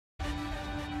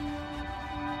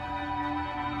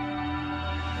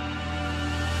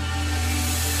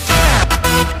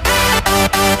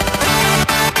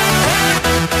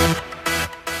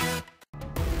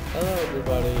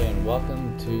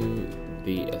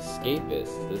the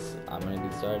Escapists. I'm gonna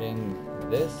be starting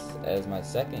this as my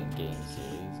second game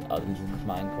series, other than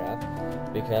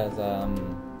Minecraft, because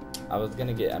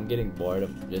I'm getting bored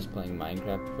of just playing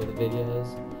Minecraft for the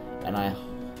videos, and I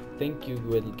think you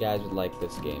guys would like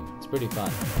this game. It's pretty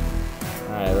fun.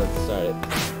 All right, let's start it.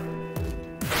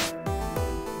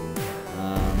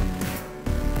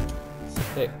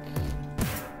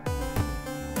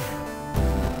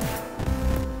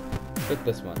 Let's pick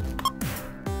this one.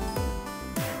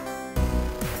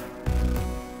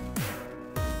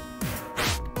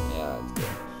 Yeah, that's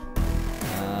good.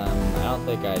 I don't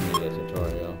think I need a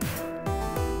tutorial.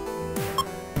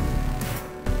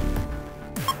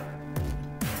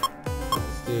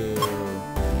 Let's do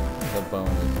the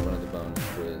bonus, one of the bonus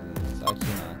quizzes.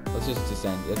 Actually, no. Let's do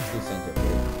center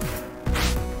first.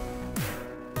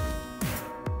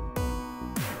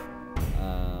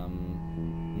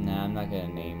 Nah, I'm not gonna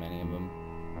name any of them.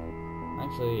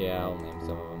 Actually, yeah, I'll name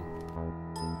some of them.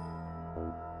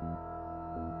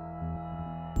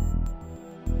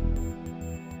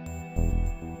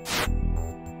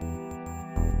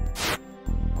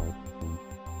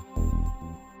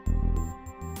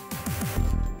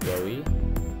 Joey.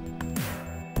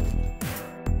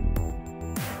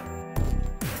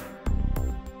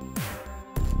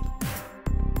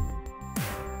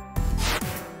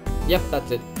 Yep,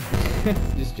 that's it.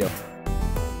 Just Joe.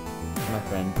 My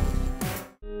friend.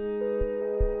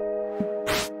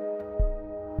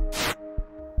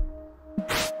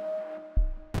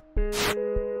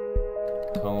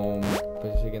 Comb,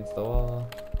 push against the wall.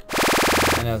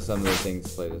 I know some of the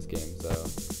things play this game, so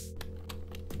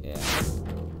yeah.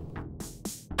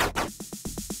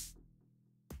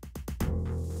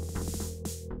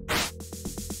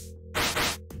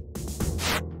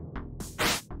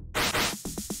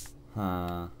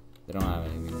 Huh, they don't have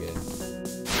anything good.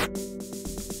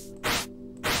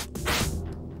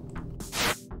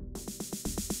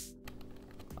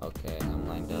 Okay, I'm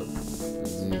lined up.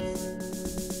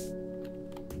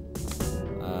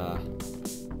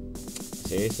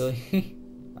 Seriously?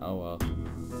 Oh well.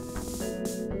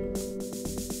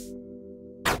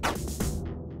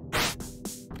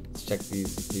 Let's check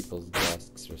these people's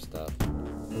desks for stuff.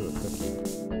 Ooh, a cookie.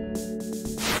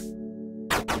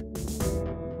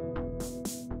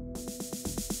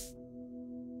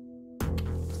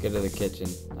 Let's get to the kitchen.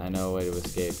 I know a way to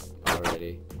escape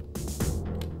already.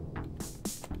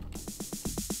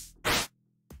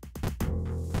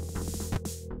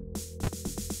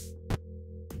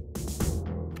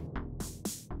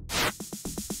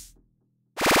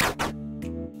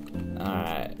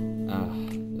 Alright.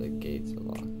 The gates are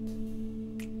locked.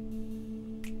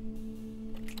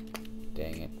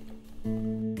 Dang it.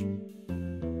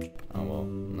 Oh well,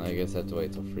 I guess I have to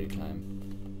wait till free time.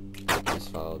 Just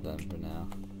follow them for now.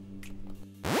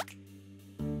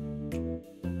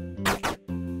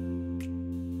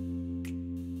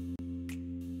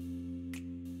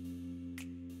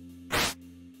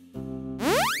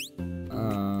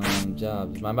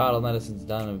 Jobs. My bottle of medicine's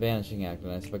done a vanishing act,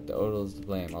 and I expect the odor is to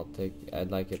blame.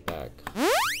 I'd like it back.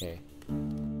 Okay.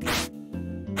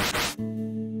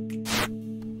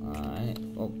 Alright.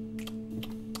 Well.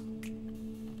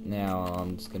 Now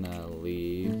I'm just gonna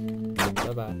leave.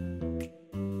 Bye bye.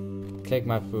 Take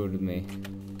my food with me.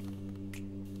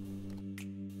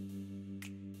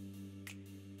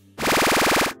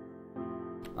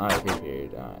 Alright, free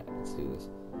period. Alright, let's do this.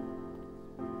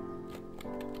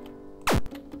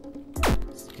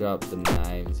 Drop the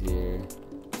knives here.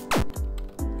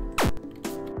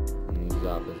 And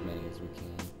drop as many as we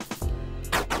can.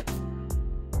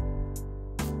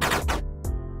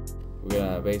 We're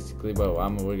gonna basically, what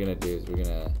we're gonna do is we're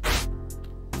gonna,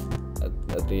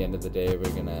 at the end of the day, we're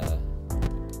gonna,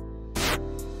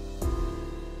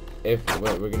 this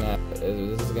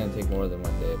is gonna take more than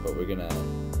one day, but we're gonna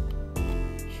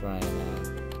try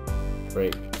and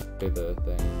break through the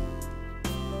thing.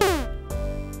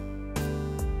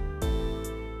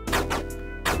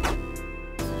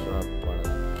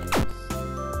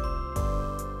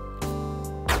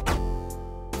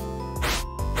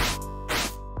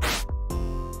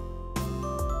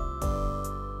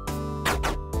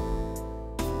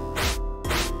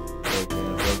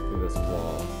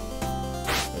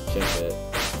 Chip it.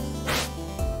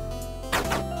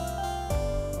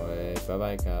 Wait, bye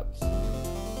bye, cops.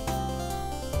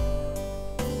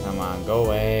 Come on, go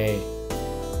away.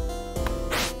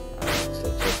 Alright,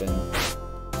 still chipping.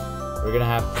 We're gonna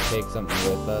have to take something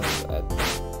with us.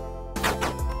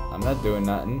 I'm not doing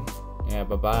nothing. Yeah,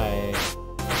 bye bye.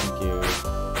 Thank you.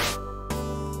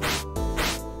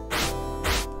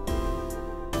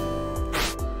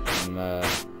 I'm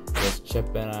just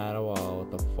chipping at a wall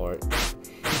with a fork.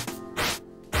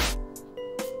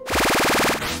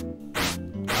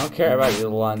 don't care about your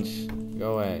lunch.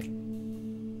 Go away.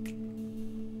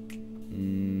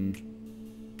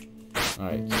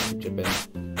 Alright, just keep chipping.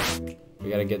 We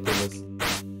gotta get through this.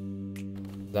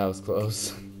 That was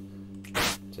close.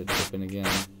 Just chipping again.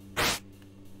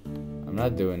 I'm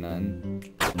not doing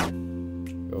nothing.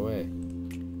 Go away.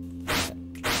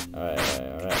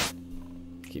 Alright.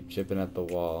 Keep chipping at the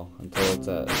wall until it's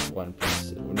at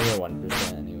 1%. Near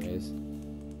 1% anyways.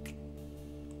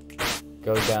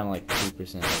 Goes down like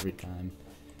 2% every time.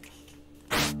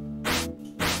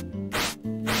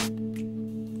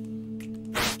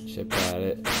 Chip at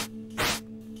it.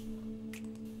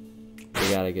 We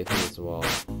gotta get through this wall.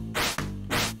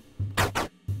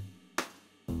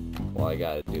 Well, I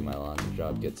gotta do my laundry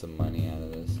job, get some money out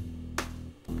of this.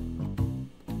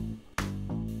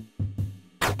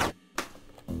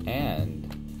 And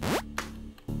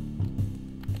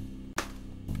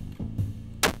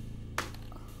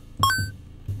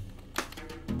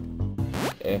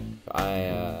if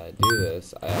I do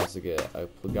this, I also get a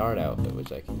guard outfit,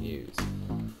 which I can use.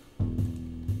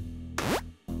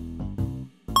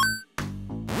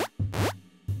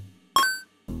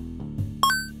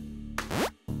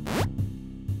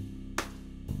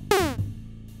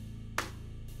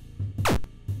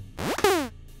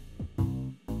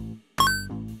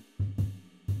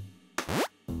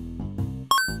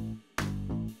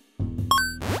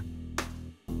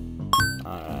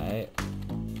 Alright.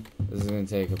 This is gonna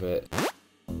take a bit.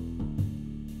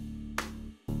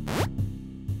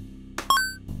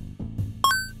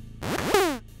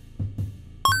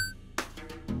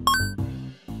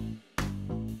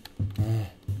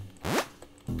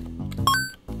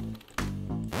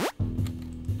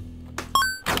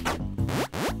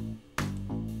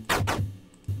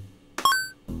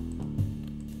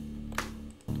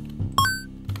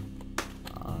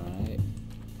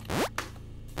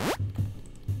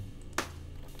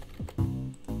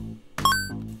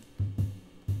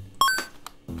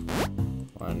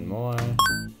 One more,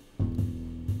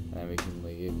 and we can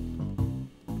leave.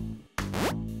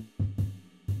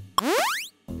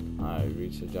 Alright,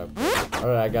 reach the job.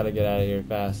 Alright, I gotta get out of here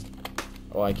fast.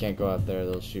 Oh, I can't go out there,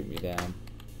 they'll shoot me down.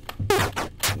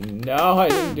 No, I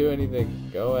didn't do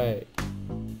anything. Go away.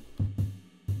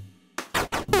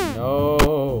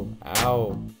 No!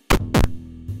 Ow!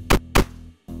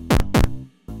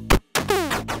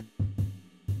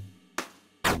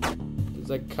 There's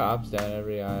like cops down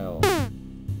every aisle.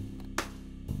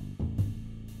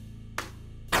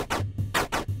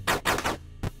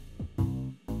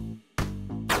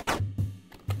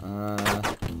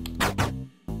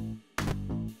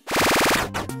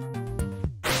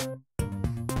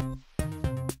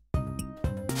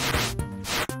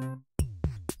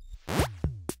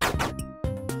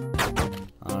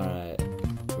 Alright,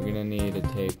 we're gonna need to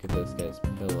take this guy's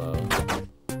pillow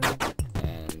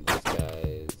and this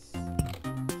guy's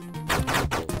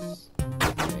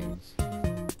things.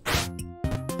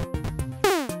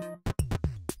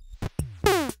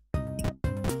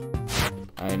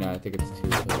 I know, I think it's 2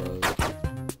 pillows.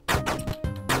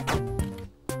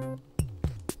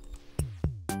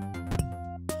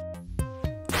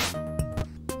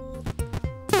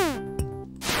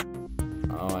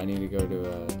 Oh, I need to go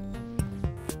to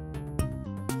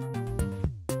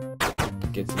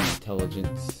get some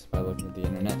intelligence by looking at the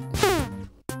internet.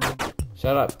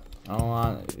 Shut up! I don't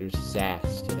want your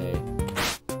sass today.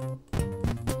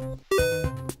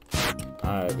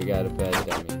 Alright, we got a bed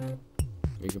dummy.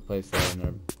 We can place that in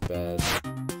our bed.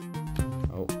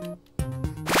 Oh.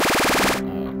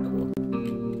 Alright, cool.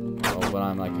 Oh, but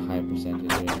I'm like a high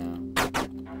percentage right now.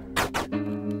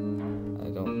 I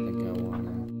don't think I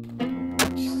wanna.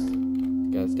 Just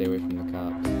gotta stay away from the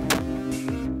cops.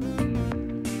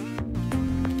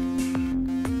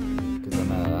 Because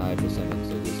I'm at a high percentage,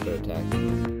 so just start attacking.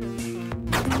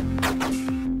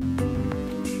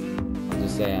 I'll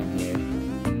just say I'm here.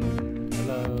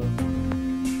 Hello.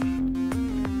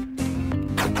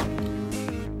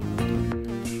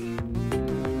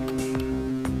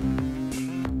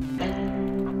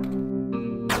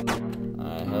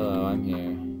 Hello, I'm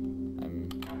here.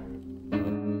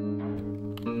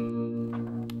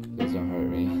 Please don't hurt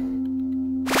me.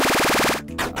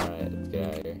 Alright, let's get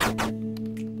out of here.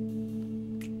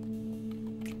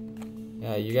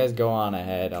 Yeah, you guys go on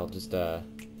ahead. I'll just, chip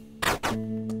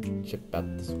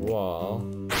out this wall.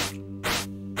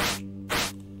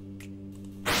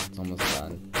 It's almost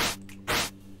done.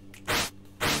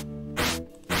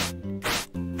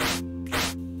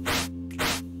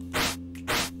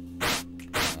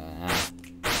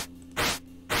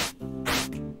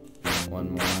 One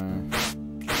more.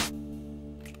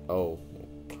 Oh,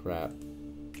 crap.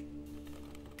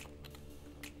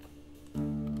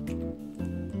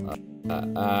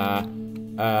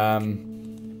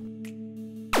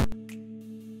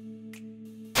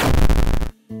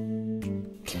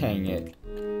 Dang it.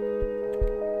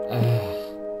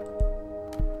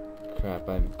 Crap,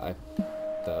 I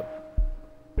fucked up.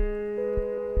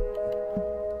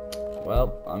 Well,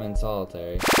 I'm in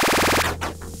solitary.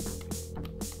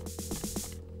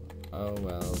 Oh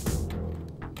well.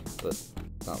 But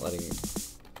not letting me.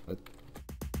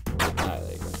 Alright,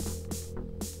 there you go.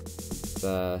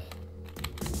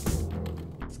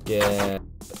 Let's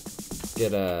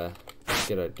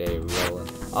get our day rolling.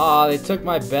 Oh, they took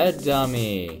my bed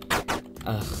dummy.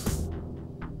 Ugh.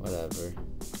 Whatever.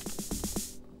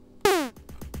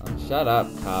 Oh, shut up,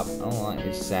 cop. I don't want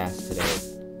your sass today.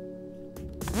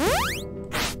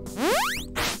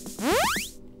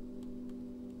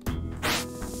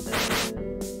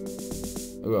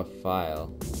 Ooh, a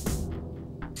file.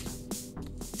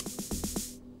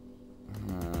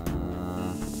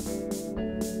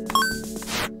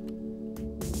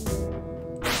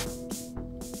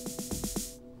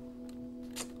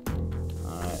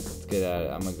 Alright, let's get at it.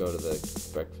 I'm gonna go to the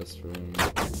breakfast room.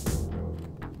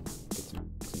 Get some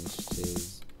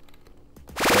shiz.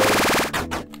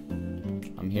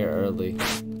 I'm here early.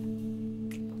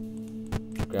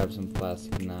 Grab some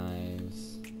plastic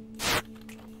knives.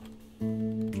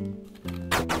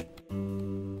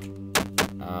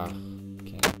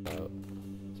 Can't get out.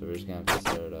 So we're just gonna have to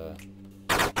start,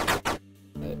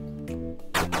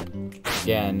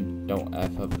 again, don't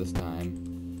F up this time.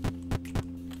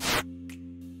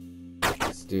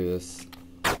 Let's do this.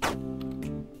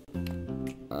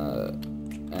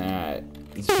 Alright,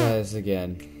 let's try this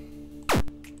again.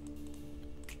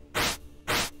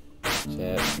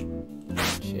 Chip.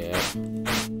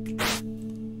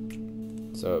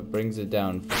 So it brings it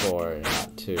down 4,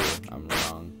 not 2. I'm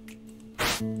wrong.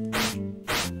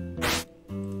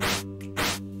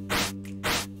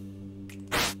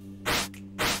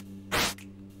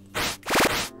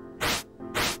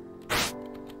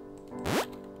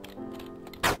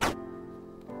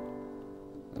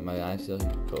 Am I eyes still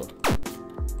here? Cool.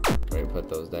 Ready to put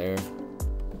those there.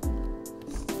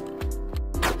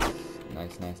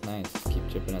 Nice. Keep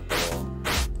chipping at the wall.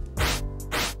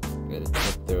 Gotta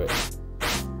chip through it.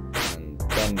 And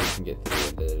then we can get to the end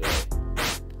of the day.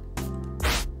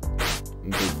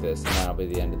 And beat this, and that'll be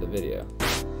the end of the video.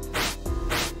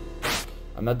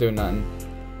 I'm not doing nothing.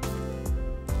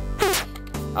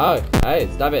 Oh, hey,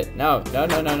 stop it. No, no.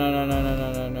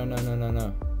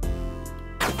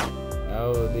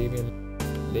 No, leave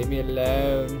me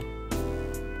alone.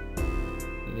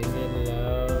 Leave me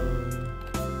alone.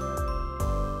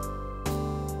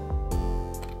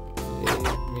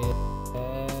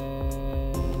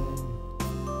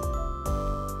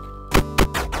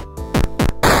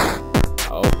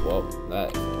 Oh, well,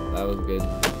 that was good. I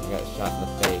got shot in the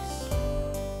face.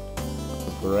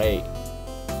 Great.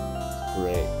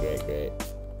 Great.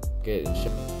 Getting shot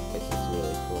in the face is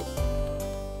really cool.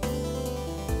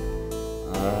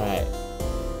 Alright.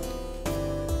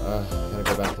 Gotta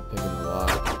go back to picking the lock.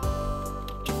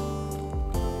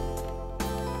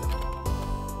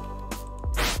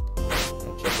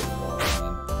 Check the wall,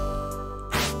 man.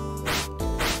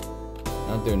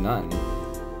 Not doing nothing.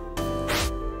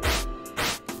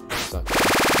 Suck.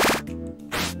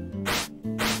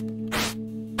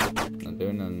 Not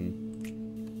doing nothing.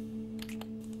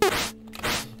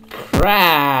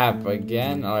 Crap!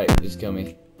 Again? Alright, just kill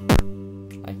me.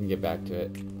 I can get back to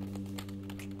it.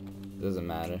 Doesn't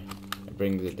matter. It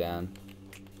brings it down.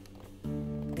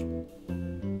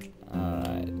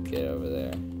 Alright, get over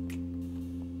there.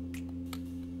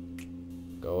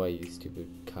 Go away, you stupid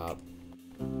cop.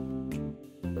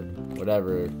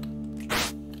 Whatever.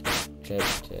 Chip.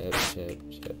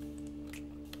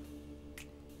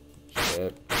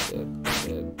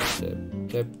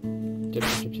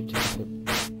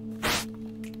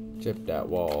 Chip that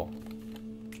wall.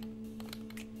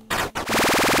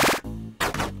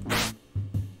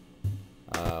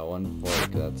 1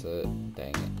 fork, that's it.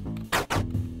 Dang it.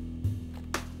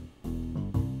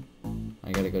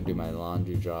 I gotta go do my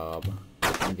laundry job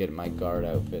and get my guard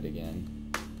outfit again.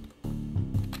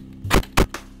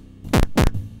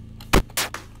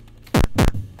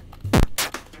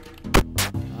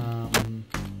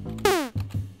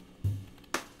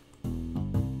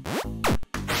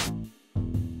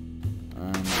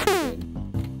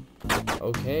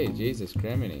 Okay, Jesus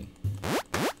criminy.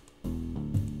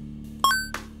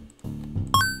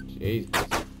 Jesus.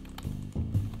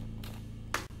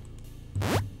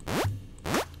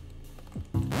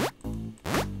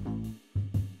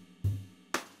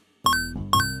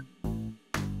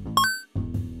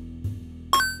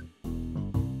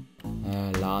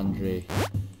 laundry.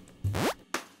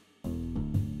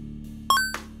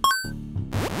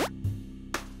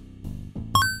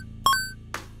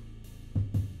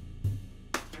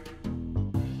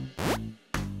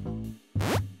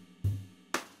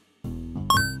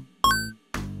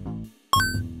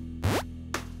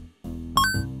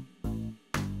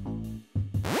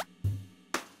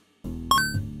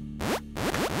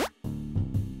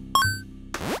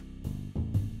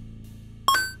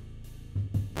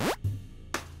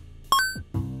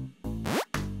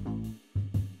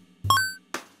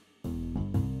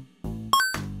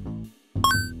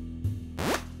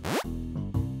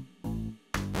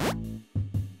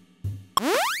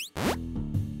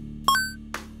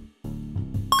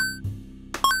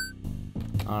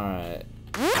 Alright.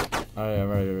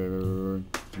 Alright.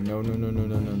 No.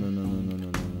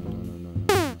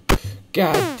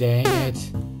 God dang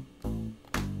it.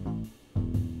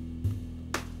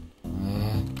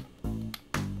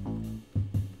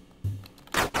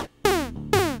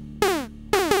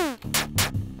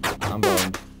 I'm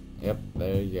boned. Yep,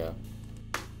 there you go.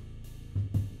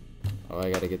 Oh,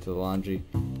 I gotta get to the laundry.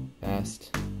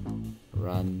 Fast.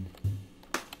 Run.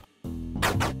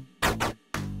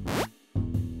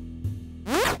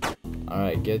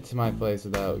 Alright, get to my place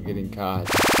without getting caught.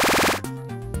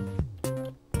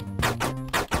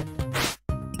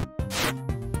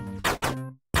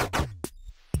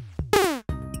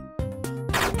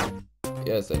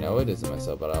 Yes, I know it isn't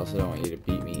myself, but I also don't want you to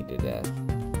beat me to death.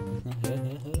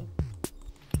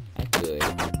 Actually.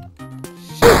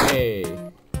 Hey!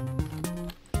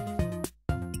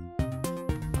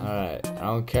 Alright, I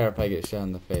don't care if I get shot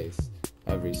in the face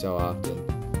every so often.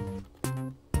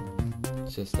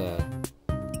 It's just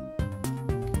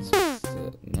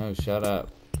no, shut up.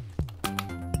 What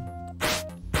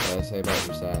did I say about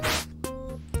your sass?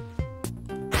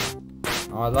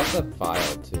 Oh, I love that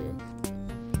file too.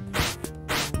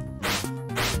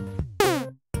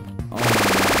 Oh my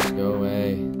gosh, go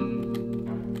away.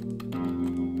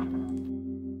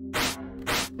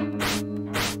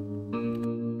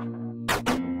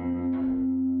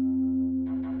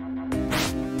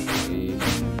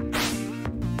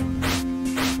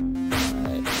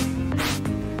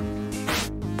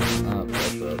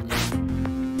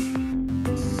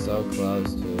 So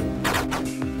close to.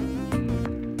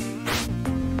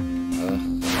 I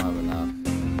don't have enough.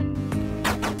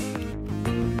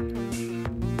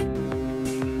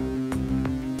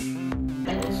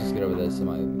 Let's just get over this so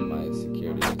my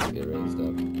security doesn't get raised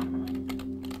up.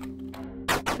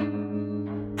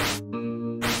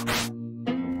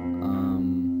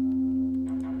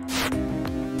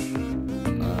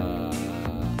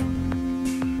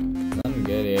 Nothing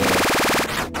good here.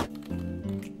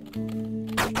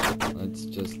 Let's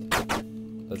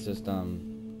just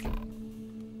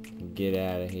get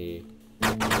out of here.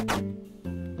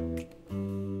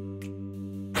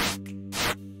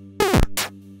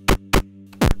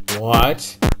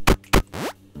 What?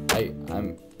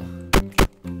 I'm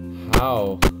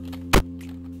how?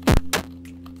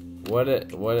 What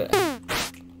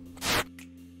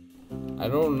I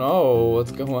don't know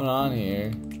what's going on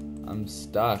here. I'm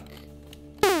stuck.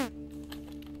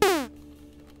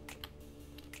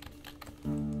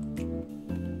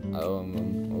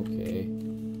 Okay.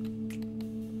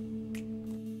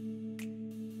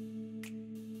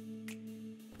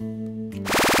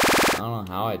 I don't know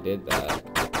how I did that.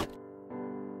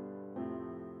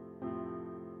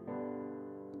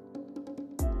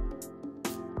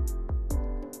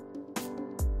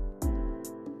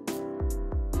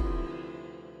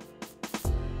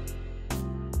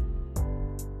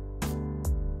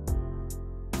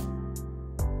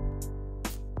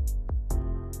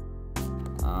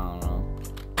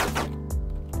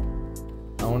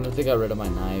 I wonder if they got rid of my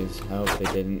knives. I hope they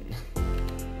didn't.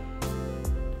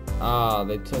 Ah,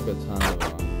 they took a ton of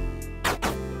them.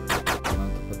 I'll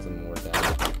have to put some more down.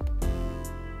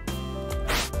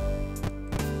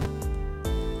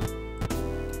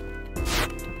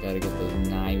 Gotta get those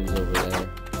knives over there.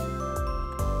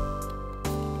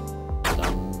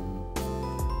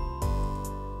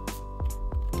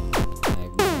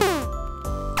 Knife.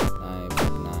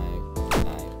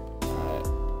 Alright.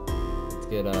 Let's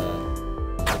get a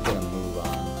move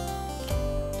on.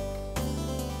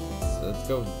 So let's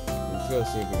go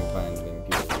see if we can find anything in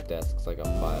people's desks, like a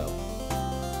file.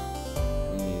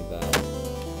 We need that.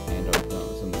 And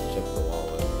something to chip the wall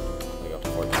with. Like a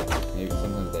fork. Maybe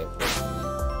sometimes they have forks in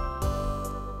there.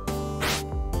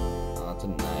 Oh, that's a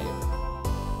knife.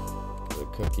 There's a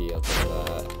cookie, I'll tell you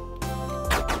that.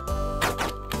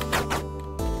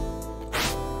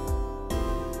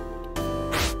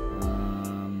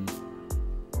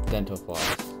 Dental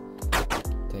floss.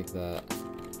 Take take that.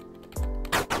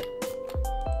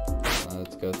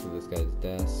 Let's go through this guy's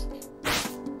desk.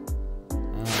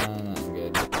 Not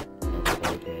good. No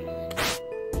fork or anything.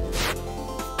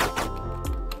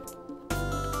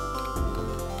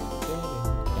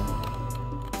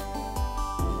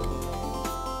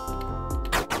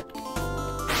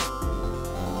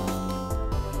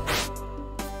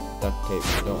 Duct tape,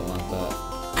 we don't want that.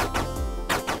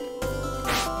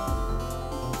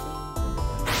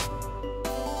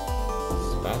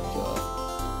 Spatula.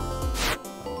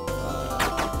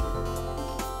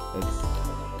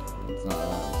 It's not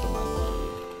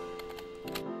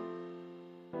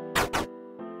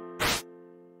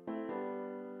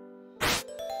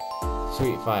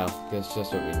sweet file. That's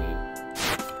just what we need.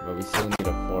 But we still need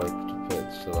a fork to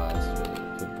pitch the last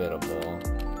bit of ball.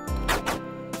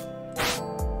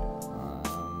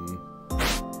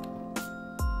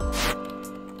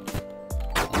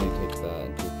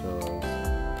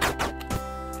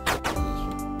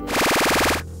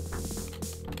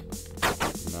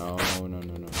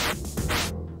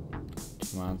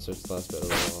 Search the last bit of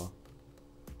the wall.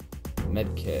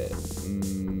 Medkit.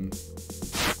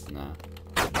 Nah.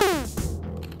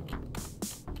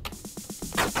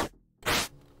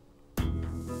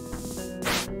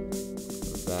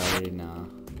 Battery, nah.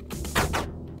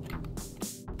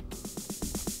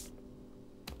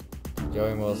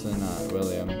 Joey Wilson,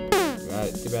 William.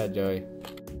 Right, too bad, Joey.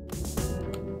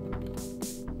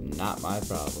 Not my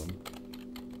problem.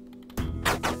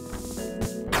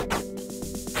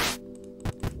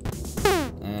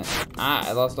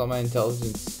 I lost all my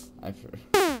intelligence. Crap.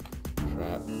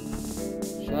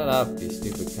 Shut up, you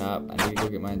stupid cop. I need to go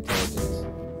get my intelligence.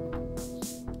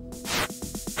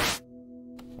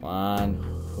 1,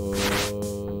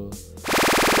 2,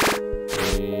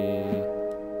 3,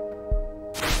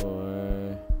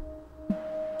 4,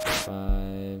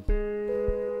 5,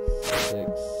 6,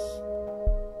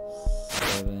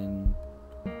 7,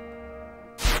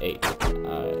 8.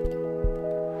 Alright.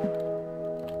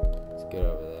 Let's get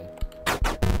over there.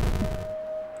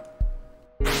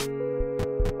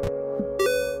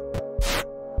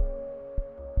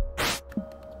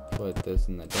 Put this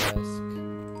in the desk.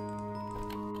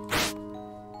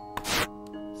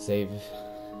 Save.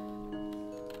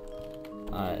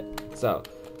 Alright, so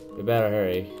we better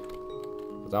hurry,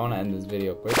 because I want to end this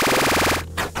video quickly,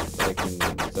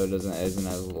 so it isn't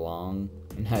as long,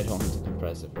 and I don't have to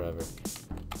compress it forever.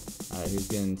 Alright, who's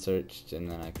getting searched,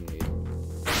 and then I can leave.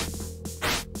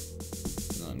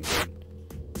 None good.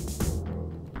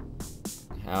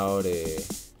 Howdy.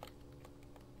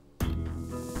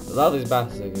 All these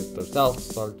bastards, their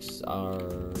self-searches are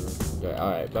good.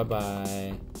 Alright,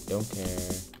 bye-bye. Don't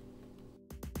care.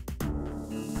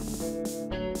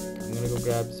 I'm gonna go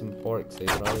grab some forks. They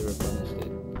probably replenished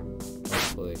it.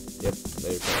 Hopefully. Yep,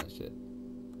 they replenished it.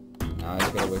 Now I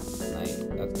just gotta wait for night.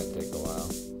 That's gonna take a while.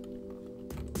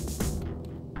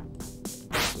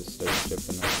 Let's just start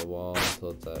chipping at the wall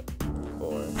until it's at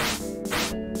 4.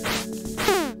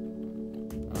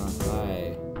 Oh,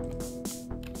 hi.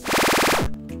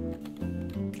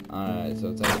 Alright,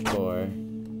 so it's at 4.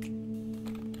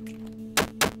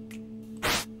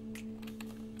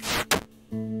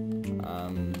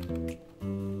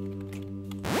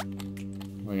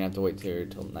 We're gonna have to wait here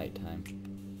till nighttime.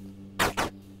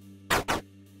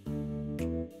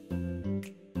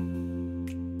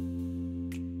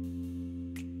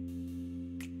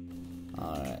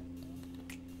 Alright.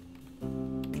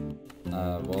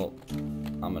 Well,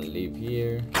 I'm gonna leave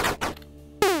here.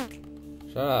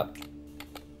 Shut up.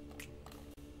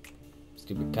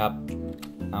 Stupid cop. I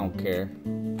don't care.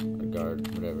 Or guard,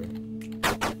 whatever.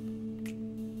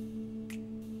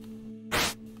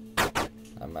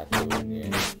 I have my food in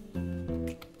here.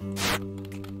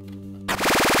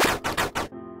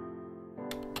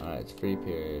 Alright, it's free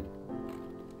period.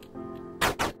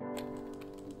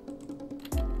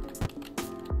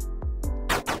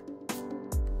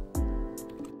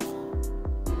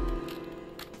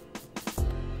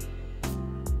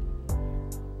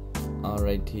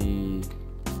 Alrighty.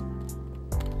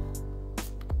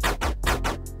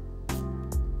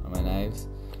 My knives.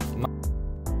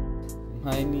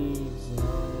 My knees. No.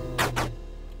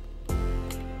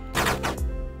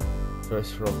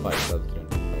 First row fight.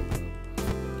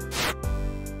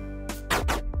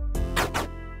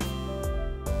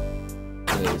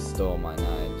 They stole my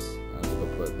knives. I need to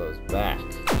put those back.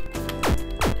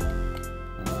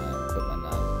 Alright, put my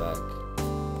knives back.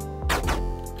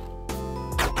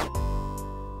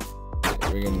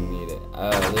 We're gonna need it.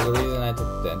 There's a reason I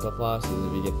took dental floss. Is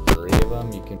if you get 3 of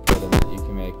them, you can put them. You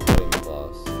can make pudding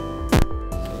floss. So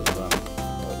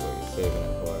what are you saving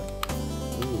it for?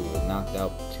 Ooh, knock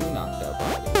two knocked out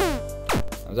bodies.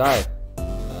 I'm sorry.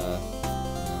 No,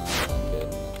 good.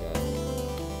 Okay.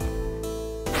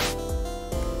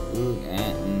 Ooh,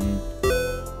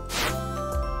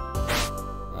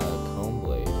 comb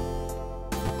blade.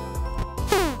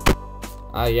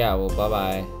 Ah, yeah. Well, bye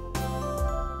bye.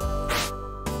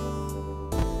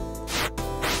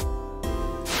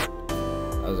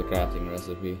 That was a crafting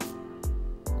recipe.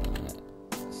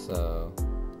 So,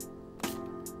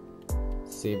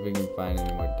 see if we can find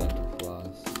any more dental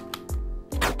floss.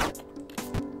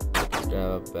 Let's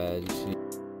grab a bed sheet.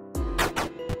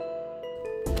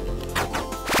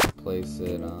 Place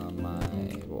it on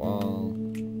my wall.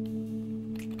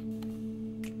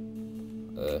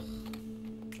 Ugh.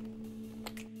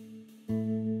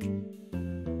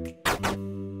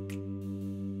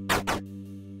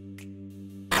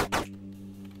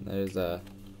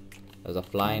 There's a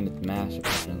fly in its mash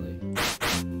apparently.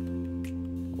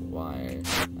 Wire.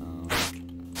 No.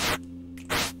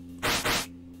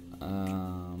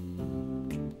 Nah,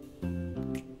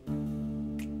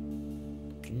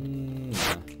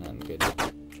 not good.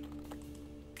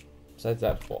 Besides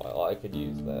that foil, I could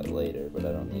use that later, but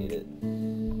I don't need it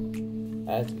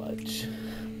as much.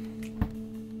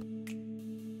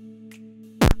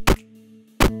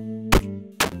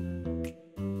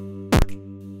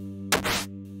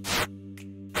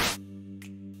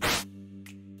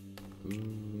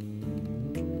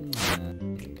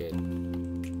 Good.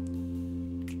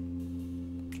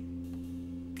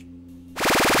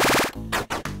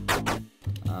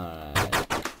 Alright.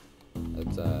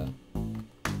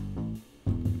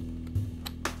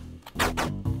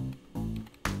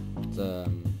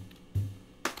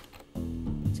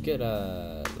 Let's get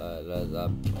I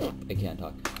can't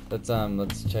talk.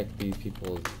 Let's check these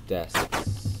people's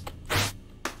desks.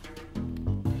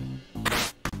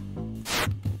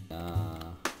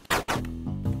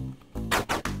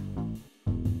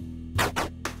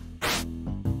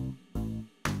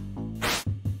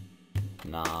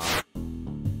 Nah.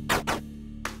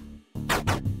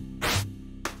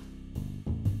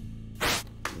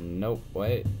 Nope,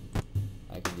 wait.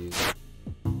 I could use it.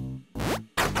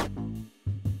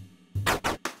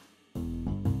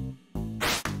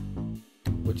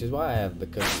 Which is why I have the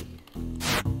cookie.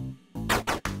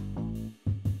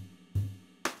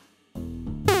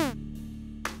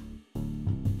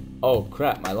 Oh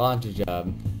crap, my laundry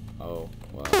job. Oh,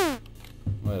 well.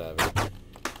 Whatever.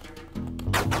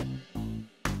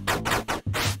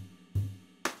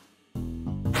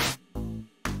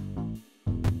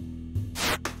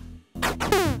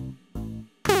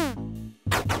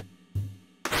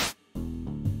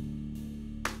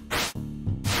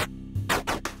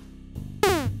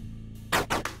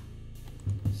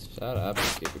 Shut up, you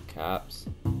stupid cops.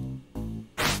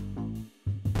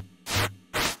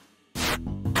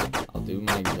 I'll do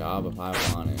my job if I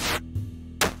want it.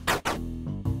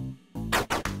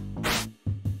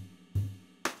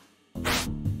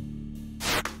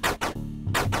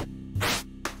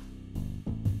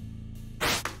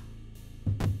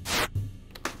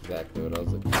 Exactly what I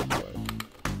was looking for.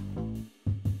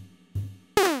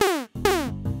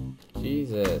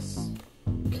 Jesus.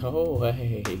 Go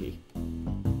away.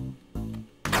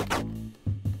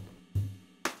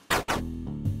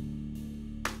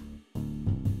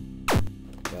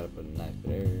 Gotta put a knife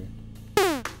there.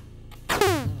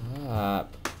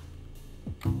 Stop.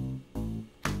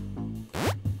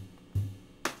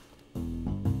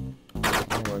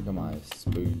 I'll work on my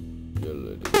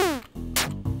spoonability.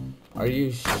 Are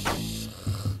you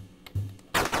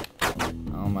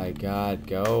Oh my god,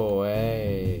 go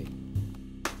away.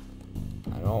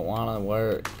 I don't wanna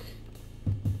work.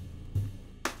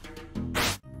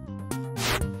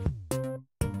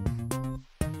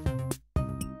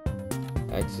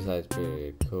 Exercise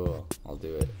period, cool. I'll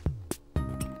do it.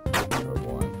 For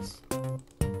once.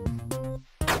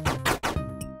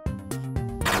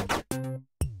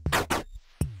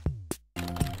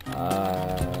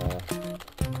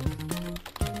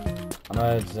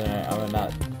 I'm gonna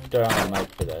not throw on my mic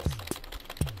for this.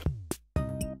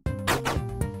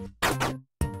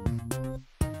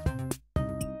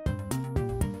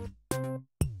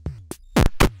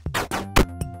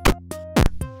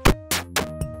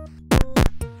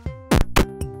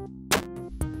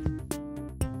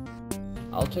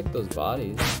 I'll check those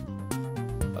bodies.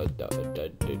 A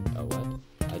what?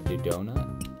 A donut?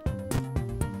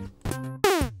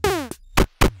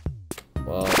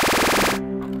 Well,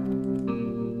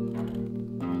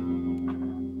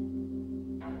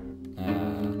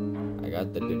 I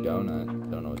got the donut.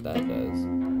 Don't know what that does.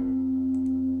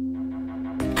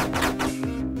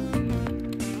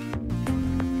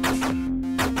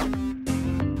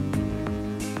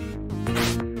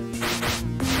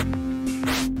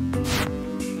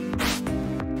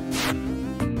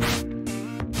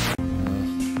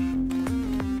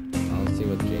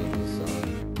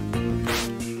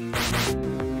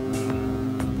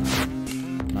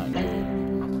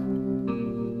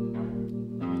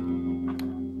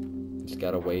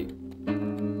 wait.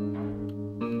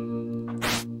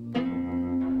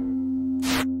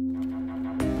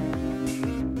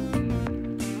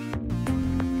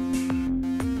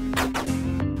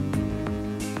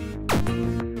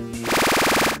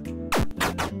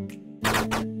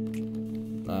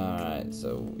 Alright,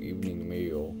 so evening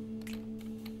meal.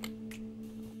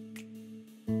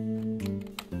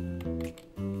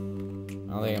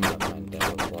 I don't think I'm gonna find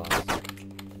Devil's Lost.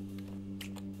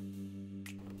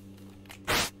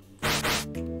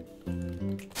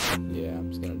 Yeah, I'm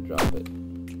just gonna drop it.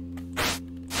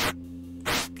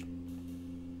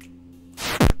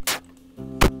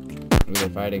 Ooh, they're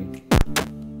fighting.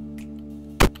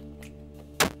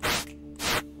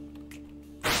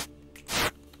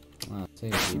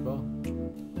 Same people.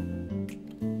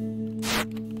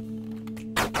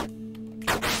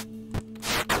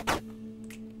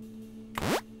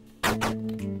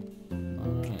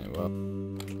 Alright, well,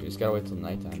 we just gotta wait till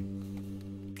nighttime.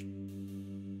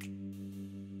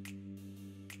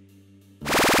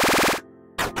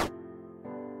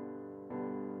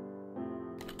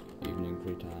 Evening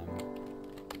free time.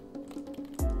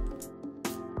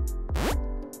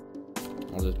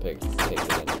 I'll just take the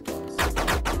head boss.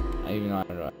 Even though I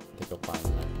don't know, I think I'll find the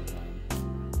night time.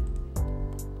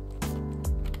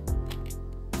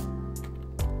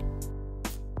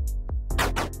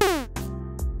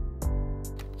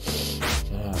 Shut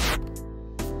up.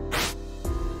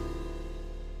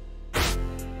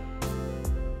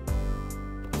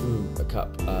 Ooh, a cup.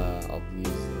 I'll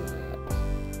use that.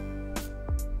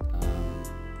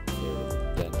 Here with the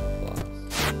dental floss.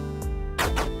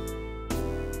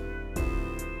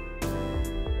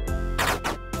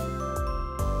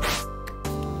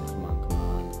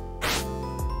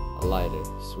 Lighter,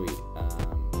 sweet.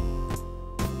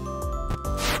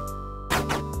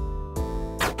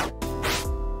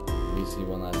 We see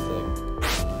one last thing.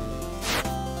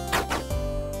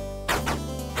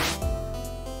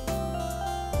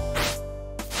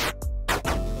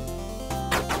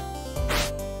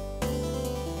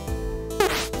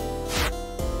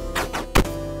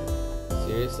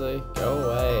 Seriously? Go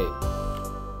away.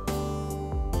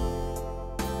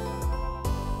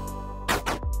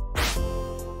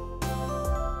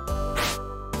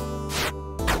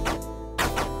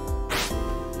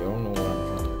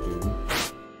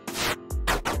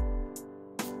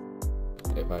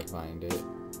 If I find it.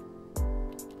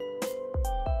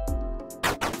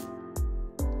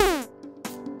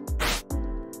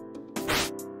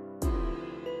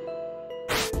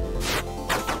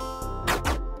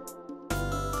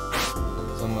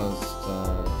 It's almost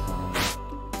time.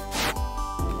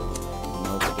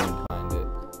 Nope, didn't find it.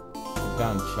 We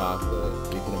found chocolate.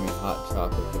 We could have made hot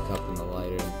chocolate, the cup in the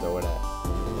lighter, and throw it at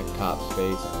the cop's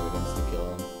face, and it would insta kill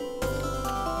him.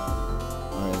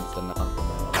 Or insta knock him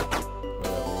out.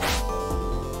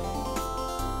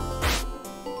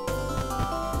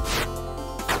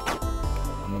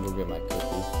 Get my cookie.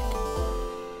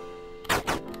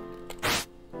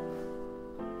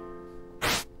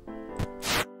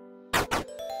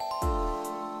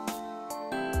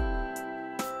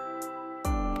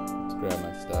 Let's grab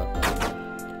my stuff.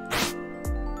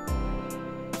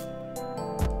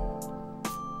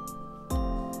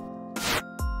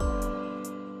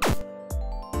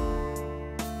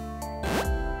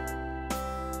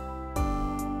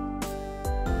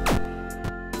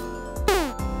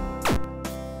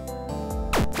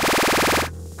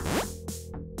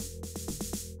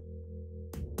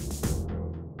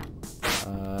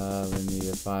 We need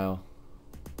a file.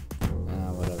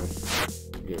 Whatever.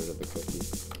 Get rid of the cookie.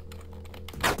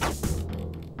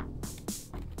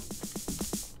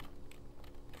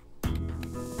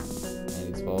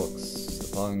 Ladies, folks, the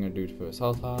following are due for a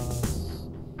salt toss.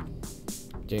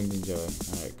 James and Joey.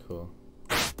 Alright, cool.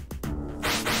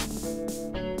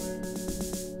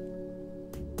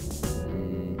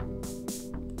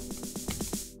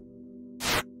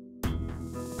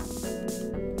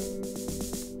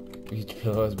 Each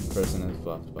pillow person is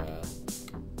fluffed by us.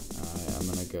 Alright, I'm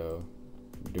gonna go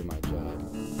do my job.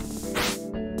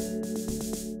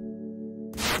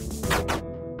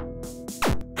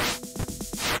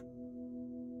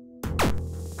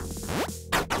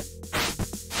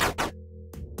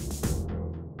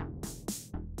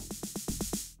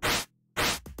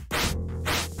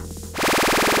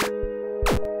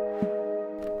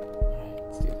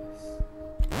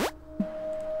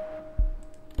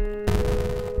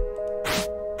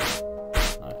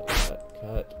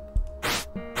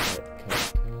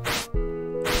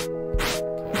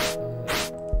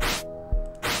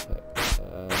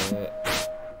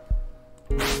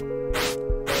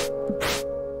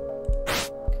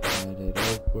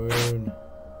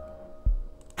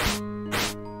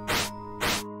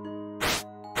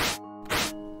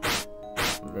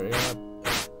 Hurry up.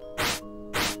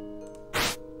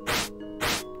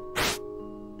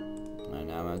 Alright,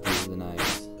 now I'm gonna use the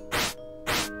knives.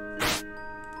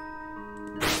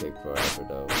 It'll take forever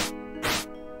though.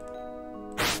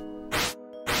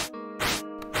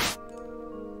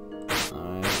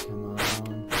 Alright, come on.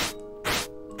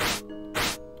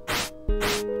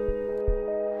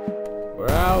 We're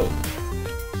out!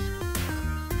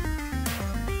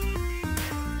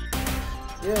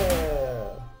 Yeah!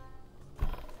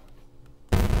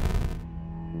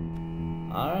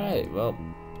 Alright, well,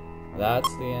 that's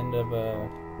the end of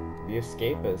The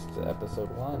Escapists, episode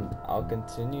 1. I'll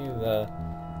continue if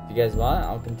you guys want,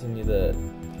 I'll continue the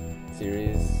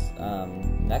series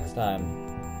next time,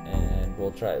 and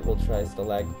we'll try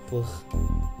Stalag.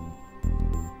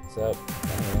 So,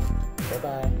 anyway,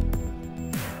 bye-bye.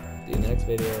 See you in the next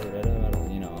video,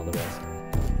 you know, all the rest.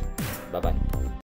 Bye-bye.